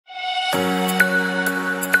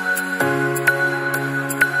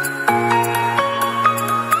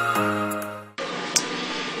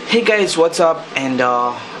Hey guys, what's up, and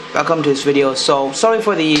welcome to this video. So sorry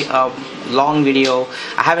for the long video.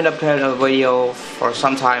 I haven't uploaded a video for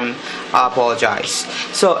some time. I apologize.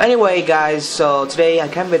 So anyway guys, so today I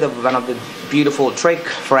came with one of the beautiful trick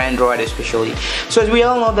for Android especially. So as we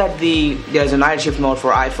all know that there's a night shift mode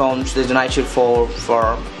for iPhones, there's a night shift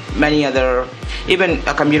for many other, even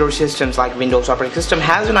computer systems like Windows operating system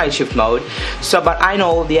has a night shift mode. So but I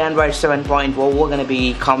know the Android 7.1 we're gonna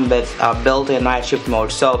be come with built-in night shift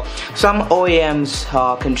mode. So some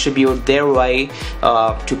OEMs contribute their way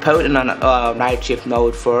to put in a night shift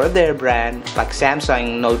mode for their brand, like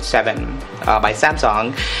Samsung Note 7 by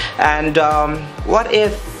Samsung. And what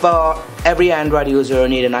if every Android user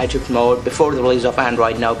need a night shift mode before the release of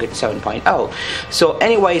Android Nougat 7.0? So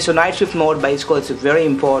anyway, so night shift mode basically it's very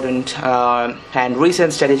important, and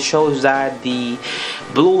recent studies shows that the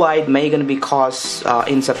blue light may gonna be cause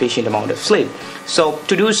insufficient amount of sleep. So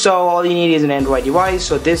to do so, all you need is an Android device.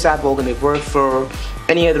 So this app will gonna work for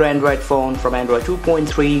any other Android phone from Android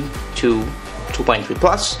 2.3 to 2.3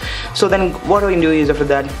 plus. So then what we can do is, after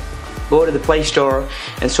that, go to the Play Store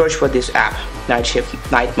and search for this app, night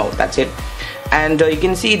shift night mode. That's it. And you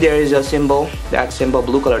can see there is a symbol, that symbol,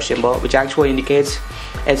 blue color symbol, which actually indicates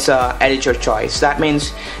it's edit your choice. That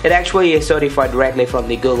means it actually is certified directly from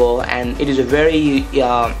the Google, and it is a very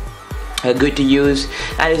good to use,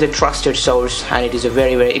 and it's a trusted source, and it is a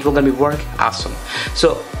very it will gonna be work awesome.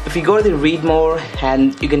 So if you go to the read more,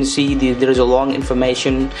 and you can see there is a long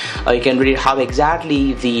information. You can read how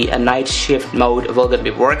exactly the night shift mode will gonna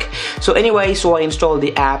be work. So anyway, so I installed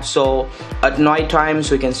the app. So at night time,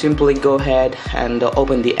 so you can simply go ahead and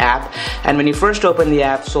open the app, and when you first open the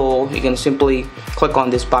app, so you can simply click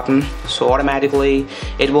on this button. So automatically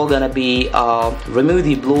it will gonna be remove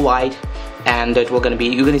the blue light, and it will gonna be,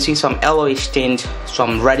 you're gonna see some yellowish tint,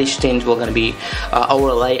 some reddish tint will gonna be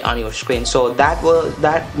overlay on your screen. So that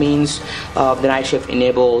means the night shift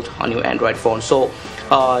enabled on your Android phone. So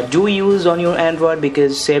do use on your Android,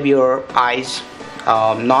 because save your eyes.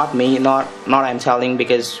 Not me, not I'm telling,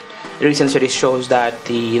 because recent studies shows that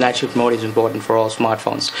the night shift mode is important for all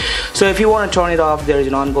smartphones. So if you want to turn it off, there is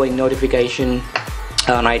an ongoing notification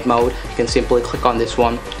night mode. You can simply click on this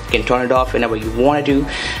one. You can turn it off whenever you want to,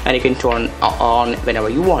 and you can turn on whenever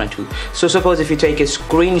you want to. So suppose if you take a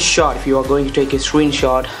screenshot, if you are going to take a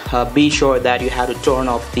screenshot, be sure that you have to turn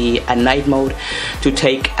off the night mode to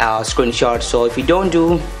take a screenshot. So if you don't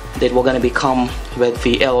do that, we're gonna become with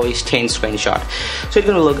the yellowish tint screenshot, so it's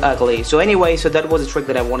gonna look ugly. So anyway, so that was a trick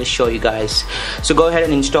that I want to show you guys. So go ahead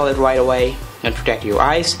and install it right away and protect your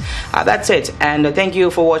eyes. That's it, and thank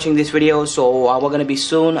you for watching this video. So we're gonna be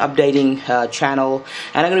soon updating channel,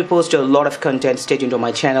 and I'm gonna post a lot of content. Stay tuned to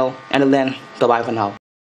my channel, and then bye bye for now.